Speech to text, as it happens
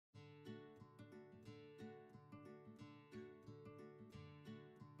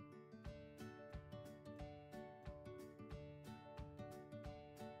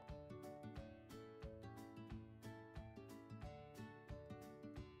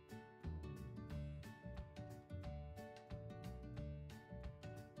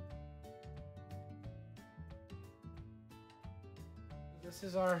This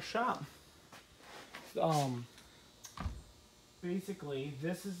is our shop. Basically,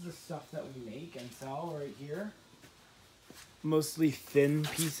 this is the stuff that we make and sell right here. Mostly thin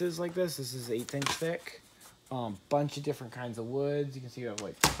pieces like this. This is 1/8 inch thick. Bunch of different kinds of woods. You can see we have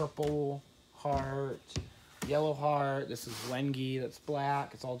like purple heart, yellow heart. This is Lengi, that's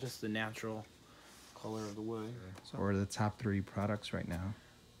black. It's all just the natural color of the wood. So what are the top 3 products right now?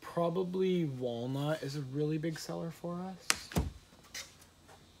 Probably walnut is a really big seller for us.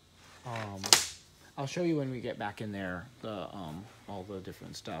 I'll show you when we get back in there all the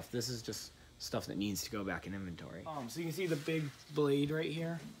different stuff. This is just stuff that needs to go back in inventory. So you can see the big blade right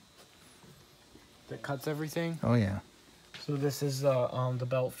here that cuts everything. Oh yeah. So this is the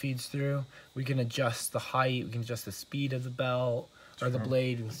belt feeds through. We can adjust the height, we can adjust the speed of the belt, or the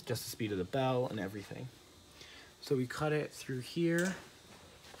blade, we can adjust the speed of the belt and everything. So we cut it through here.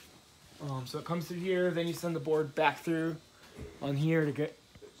 So it comes through here, then you send the board back through on here to get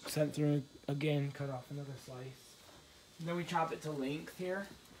sent through again, cut off another slice. And then we chop it to length here.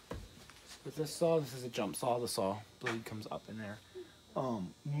 With this saw, this is a jump saw, the saw blade comes up in there.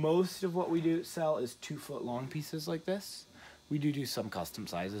 Most of what we do sell is 2 foot long pieces like this. We do some custom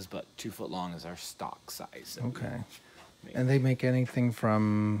sizes, but 2 foot long is our stock size. Okay. And they make anything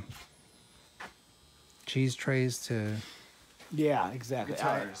from cheese trays to... Yeah, exactly.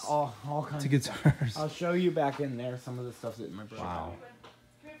 Guitars. All kinds to guitars. of stuff. I'll show you back in there some of the stuff that my brother. Wow.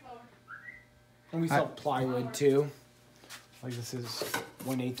 And we sell plywood too. Like this is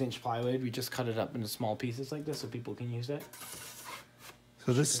 1/8 inch plywood. We just cut it up into small pieces like this so people can use it.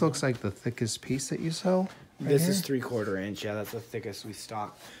 So this looks like the thickest piece that you sell? This is 3/4 inch. Yeah, that's the thickest we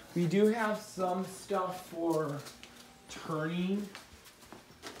stock. We do have some stuff for turning.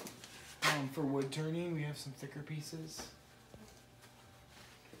 For wood turning, we have some thicker pieces.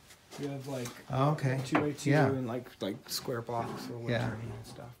 We have like 2x2 and like square blocks for wood turning and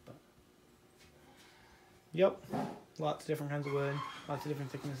stuff. But yep, lots of different kinds of wood, lots of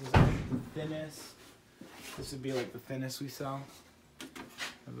different thicknesses. The thinnest, this would be like the thinnest we sell,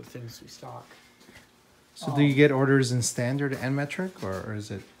 or the thinnest we stock. So do you get orders in standard and metric, or is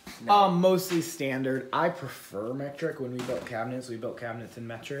it? Mostly standard. I prefer metric. When we built cabinets in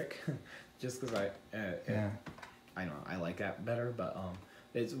metric, just because I don't know, I like that better. But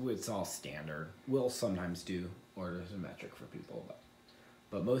it's all standard. We'll sometimes do orders in metric for people,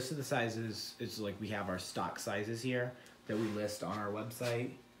 but most of the sizes, it's like we have our stock sizes here that we list on our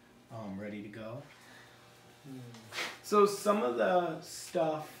website, ready to go. So some of the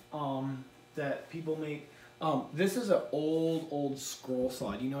stuff that people make. This is an old scroll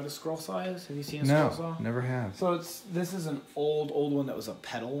saw. Do you know what a scroll saw is? Have you seen a scroll saw? No, never have. So this is an old one that was a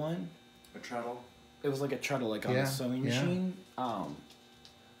pedal one. A treadle? It was like a treadle, like on a sewing machine.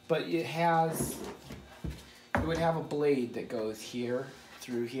 But it would have a blade that goes here,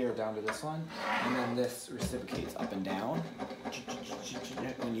 through here, down to this one, and then this reciprocates up and down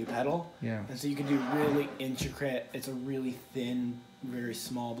when you pedal. Yeah. And so you can do really intricate, it's a really thin, very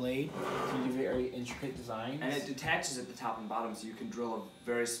small blade. So you do very intricate designs. And it detaches at the top and bottom, so you can drill a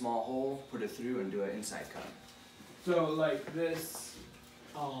very small hole, put it through, and do an inside cut. So like this,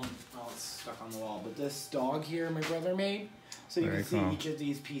 it's stuck on the wall, but this dog here my brother made. So you can see each of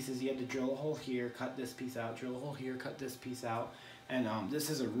these pieces, you had to drill a hole here, cut this piece out, drill a hole here, cut this piece out. And this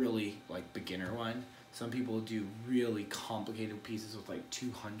is a really like beginner one. Some people do really complicated pieces with like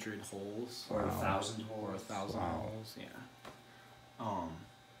 200 holes. Or 1,000 holes. Or 1,000 holes, yeah.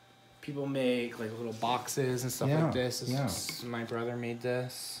 People make like little boxes and stuff like this. My brother made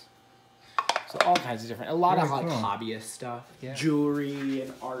this. So all kinds of different, a lot of like hobbyist stuff. Yeah. Jewelry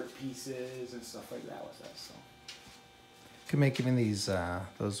and art pieces and stuff like that with this. So. You can make even these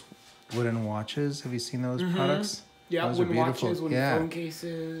those wooden watches. Have you seen those products? Yeah, those wooden watches, wooden phone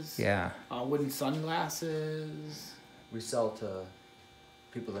cases. Yeah. Wooden sunglasses. We sell to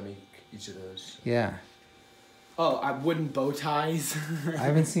people that make each of those. Yeah. Oh, wooden bow ties. I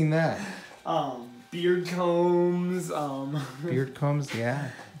haven't seen that. Beard combs. Beard combs, yeah.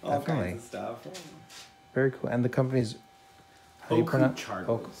 All Definitely. kinds of stuff. Very cool. And the company's Ocooch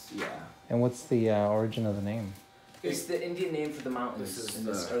Hardwoods. Yeah. And what's the origin of the name? It's the Indian name for the mountains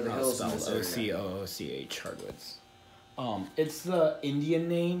or the hills in this area. Ocooch Hardwoods. It's the Indian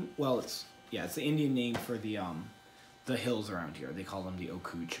name. Well, it's the Indian name for the hills around here. They call them the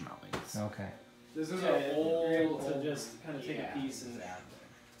Ocooch Mountains. Okay. This is an old to just kind of take a piece and.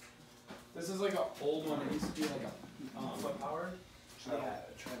 This is like an old one. It used to be like a foot power. Yeah,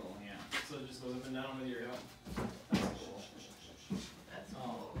 a treadle. Yeah. So it just goes up and down with your hip. That's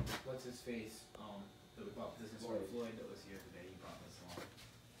cool. What's his face? That we bought business for Floyd that was here today. He brought this along.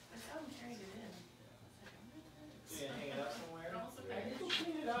 I saw him carrying it in. Yeah, hang it up somewhere.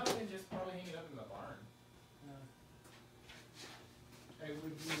 I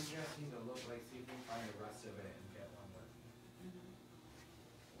would be interesting to look like, see if we can find the rest of it and get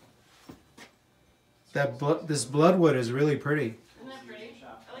one more. This bloodwood is really pretty. Isn't that pretty?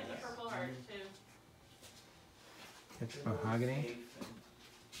 I like the purple heart too. It's mahogany.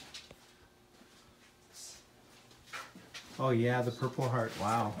 Oh yeah, the purple heart.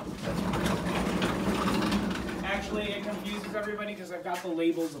 Wow. Actually, it confuses everybody because I've got the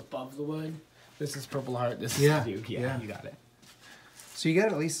labels above the wood. This is purple heart. This is Yeah, the dude. yeah. You got it. So you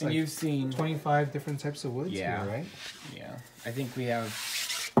got at least And like you've seen 25 different types of woods Yeah. here, right? Yeah, I think we have.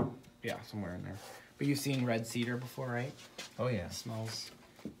 Yeah, somewhere in there. But you've seen red cedar before, right? Oh yeah. It smells.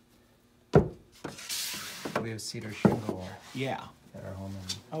 We have cedar shingle Yeah. at our home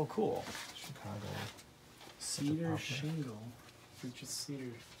in Oh, cool. Chicago. Cedar poplar. shingle. Which is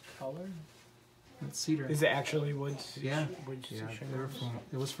cedar color? It's cedar. Is it actually wood? Yeah. Wood Yeah, shingle? they were from.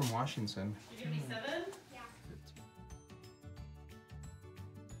 It was from Washington. You give me 7?